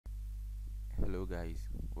Hello guys,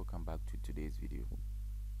 welcome back to today's video.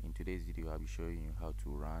 In today's video I'll be showing you how to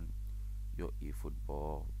run your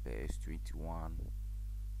efootball PS21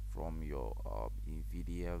 from your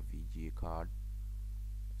NVIDIA VGA card.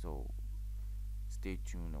 So stay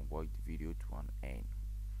tuned and watch the video to an end.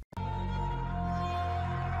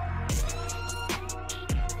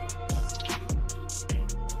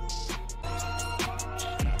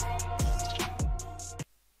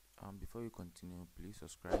 Before you continue, please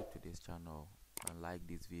subscribe to this channel and like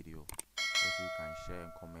this video. Also, you can share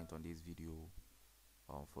and comment on this video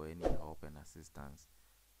for any help and assistance.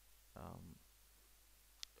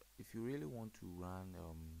 If you really want to run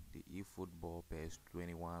the efootball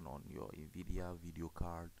PS21 on your NVIDIA video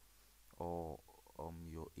card or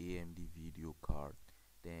your AMD video card,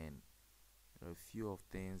 then there are a few of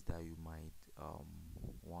things that you might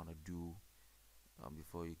want to do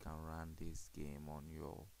before you can run this game on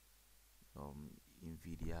your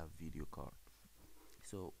NVIDIA video card.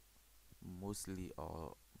 So mostly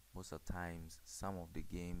or most of the times some of the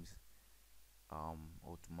games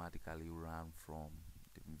automatically run from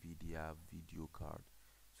the NVIDIA video card,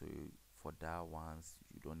 so for that ones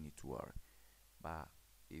you don't need to worry. But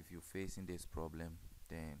if you're facing this problem,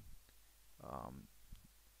 then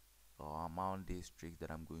among these tricks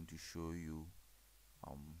that I'm going to show you,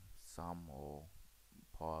 some or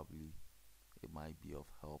probably it might be of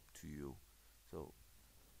help to you. So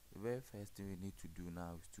the very first thing we need to do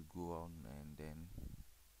now is to go on and then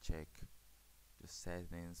check the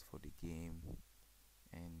settings for the game,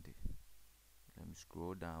 and let me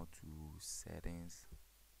scroll down to settings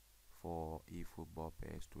for efootball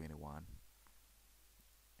PS21,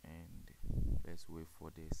 and let's wait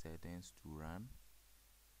for the settings to run.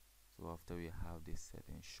 So after we have this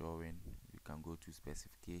setting showing, we can go to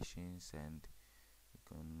specifications and you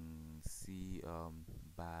can see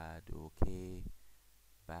bad, okay,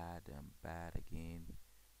 bad, and bad again.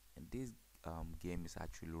 And this game is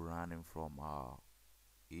actually running from our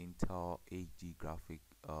Intel HD graphic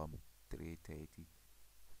 330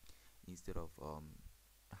 instead of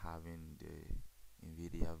having the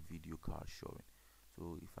NVIDIA video card showing.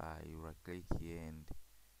 So if I right click here, and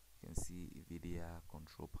you can see NVIDIA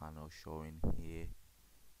control panel showing here.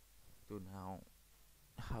 So now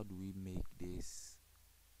how do we make this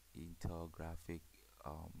Intel graphic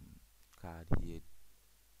card here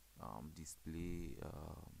display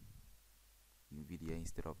NVIDIA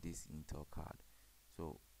instead of this Intel card?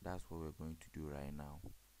 So that's what we're going to do right now.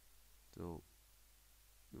 So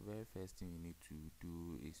the very first thing we need to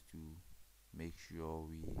do is to make sure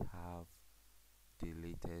we have the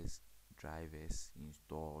latest drivers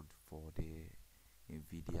installed for the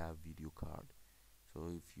NVIDIA video card. So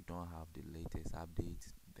if you don't have the latest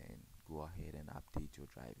updates, then go ahead and update your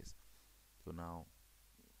drivers. So now,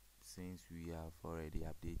 since we have already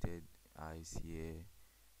updated eyes here,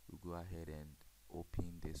 we go ahead and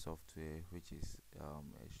open the software, which is a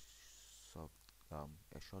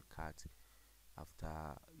shortcut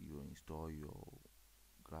after you install your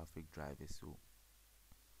graphic drivers. So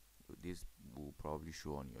this will probably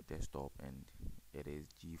show on your desktop, and it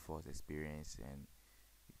is GeForce experience, and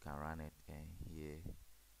you can run it, and here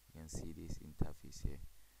you can see this interface here.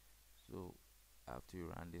 So after you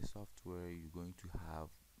run the software, you're going to have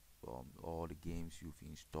all the games you've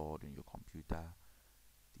installed on your computer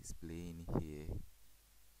displaying here,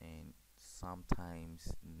 and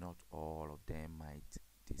sometimes not all of them might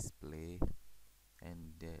display.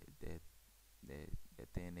 And the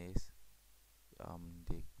thing is,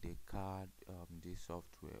 the card, this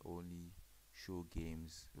software only show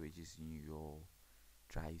games which is in your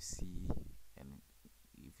drive C. And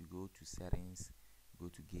if you go to settings, go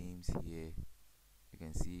to games here, you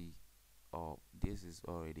can see this is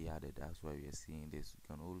already added. That's why we are seeing this. You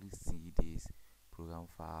can only see this program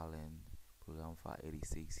file and program file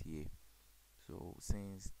 86 here. So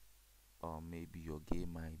since maybe your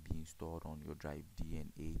game might be installed on your drive D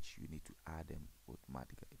and H, you need to add them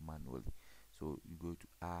automatically manually. So you go to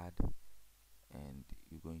add, and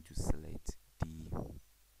you're going to select D,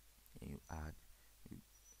 and you add.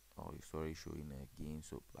 It's already showing again,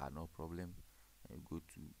 so no problem. And you go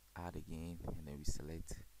to add again, and then we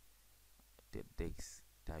select the decks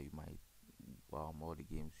that you might all the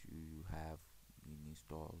games you have been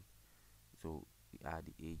installed. So we add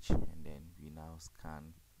the H, and then we now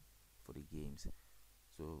scan for the games.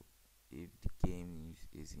 So if the game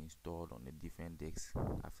is installed on a different decks,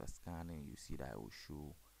 after scanning you see that it will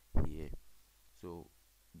show here. So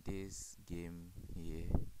this game here,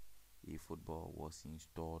 efootball, was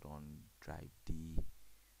installed on drive D,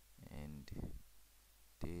 and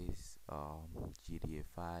this GTA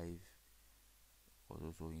 5 was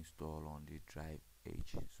also installed on the drive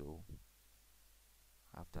H. So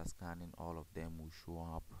After scanning, all of them will show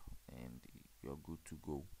up and you're good to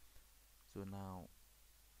go. So now,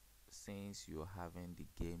 since you're having the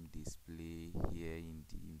game display here in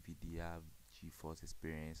the NVIDIA GeForce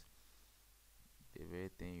experience, the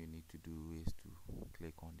very thing you need to do is to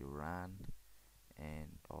click on the run and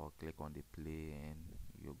or click on the play, and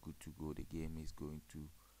you're good to go. The game is going to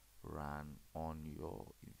run on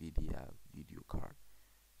your NVIDIA video card.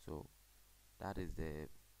 So that is the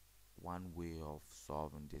one way of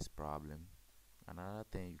solving this problem. Another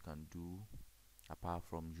thing you can do, apart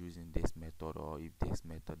from using this method, or if this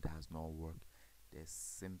method does not work, the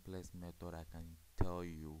simplest method I can tell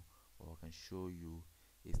you or can show you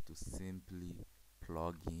is to simply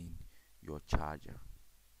plug in your charger.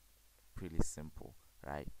 Pretty simple,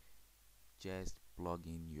 right? Just plug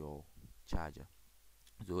in your charger.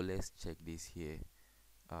 So let's check this here.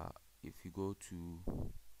 If you go to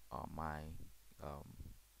my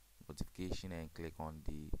notification and click on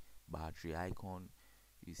the battery icon,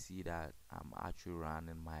 you see that I'm actually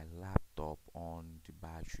running my laptop on the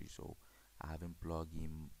battery, so I haven't plugged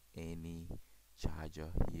in any charger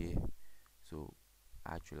here. So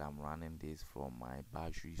actually I'm running this from my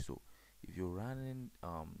battery. So if you're running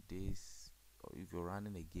this, or if you're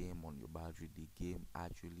running a game on your battery, the game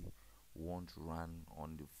actually won't run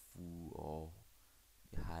on the full or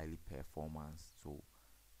the highly performance. So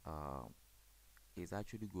it's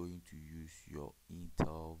actually going to use your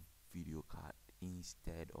Intel video card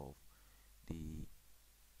instead of the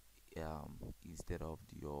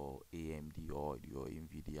your AMD or your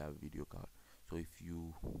NVIDIA video card. So if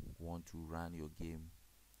you want to run your game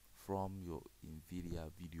from your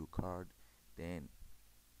NVIDIA video card, then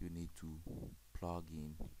you need to plug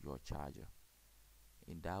in your charger.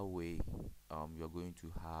 In that way, you're going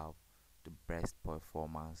to have the best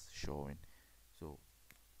performance showing. So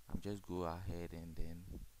I'm just go ahead and then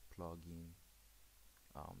plug in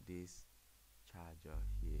this charger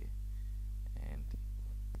here, and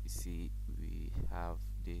you see we have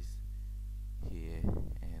this here,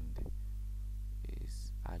 and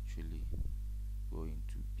it's actually going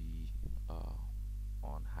to be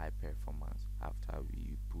on high performance after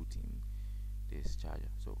we put in this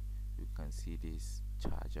charger. So you can see this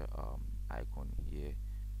charger icon here,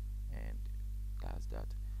 and that's that.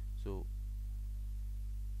 So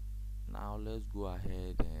now let's go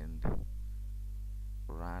ahead and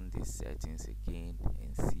run these settings again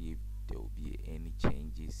and see if there will be any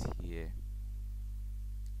changes here,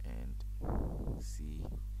 and see.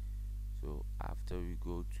 So after we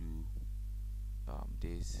go to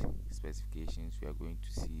these specifications, we are going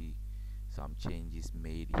to see some changes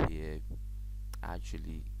made here.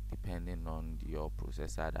 Actually, depending on your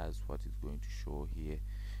processor, that's what it's going to show here.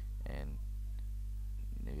 And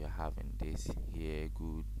we are having this here.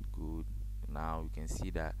 Good. Now you can see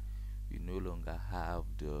that we no longer have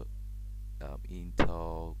the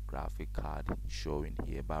Intel graphic card showing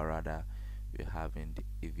here, but rather we're having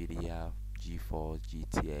the NVIDIA GeForce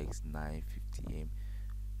GTX 950M.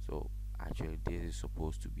 So actually this is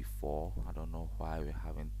supposed to be 4. I don't know why we're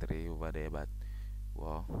having 3 over there, but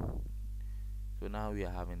well, so now we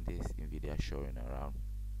are having this NVIDIA showing around.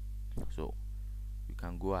 So we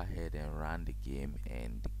can go ahead and run the game,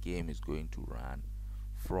 and the game is going to run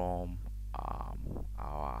from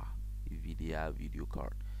our NVIDIA video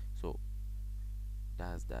card. So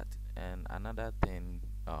that's that. And another thing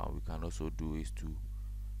we can also do is to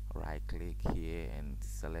right click here and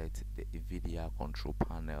select the NVIDIA control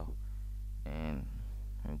panel, and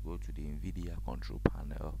go to the NVIDIA control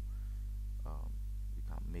panel. We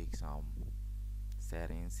can make some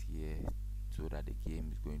settings here so that the game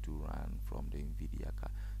is going to run from the NVIDIA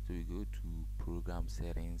card. So we go to program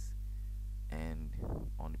settings, and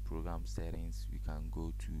on the program settings we can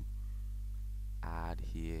go to add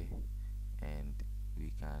here, and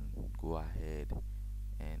we can go ahead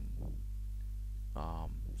and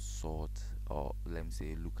sort, or let me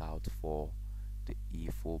say look out for the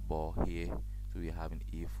efootball here. So we're having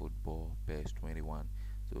efootball best 21.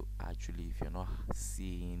 So actually, if you're not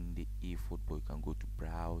seeing the efootball, you can go to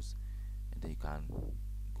browse, and then you can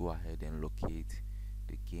go ahead and locate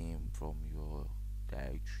the game from your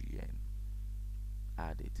directory and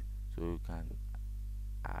add it. So you can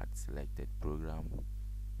add selected program,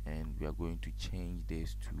 and we are going to change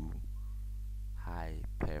this to high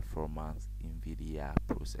performance NVIDIA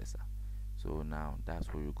processor. So now that's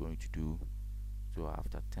what we're going to do. So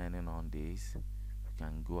after turning on this, we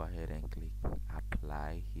can go ahead and click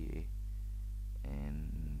apply here,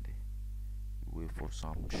 and wait for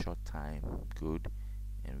some short time. Good,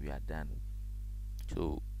 and we are done.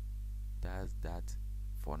 So that's that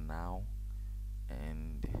for now,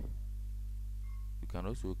 and we can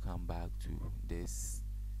also come back to this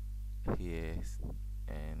here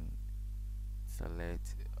and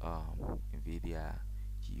select NVIDIA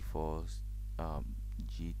GeForce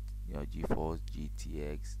G GeForce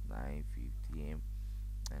GTX 950M,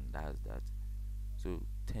 and that's that. So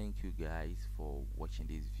thank you guys for watching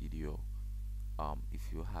this video. If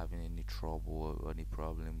you're having any trouble or any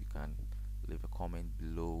problem, you can leave a comment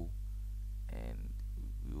below and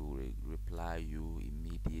we will reply you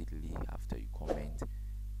immediately after you comment.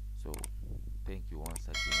 So thank you once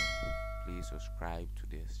again. Please subscribe to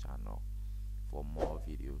this channel for more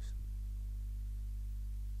videos.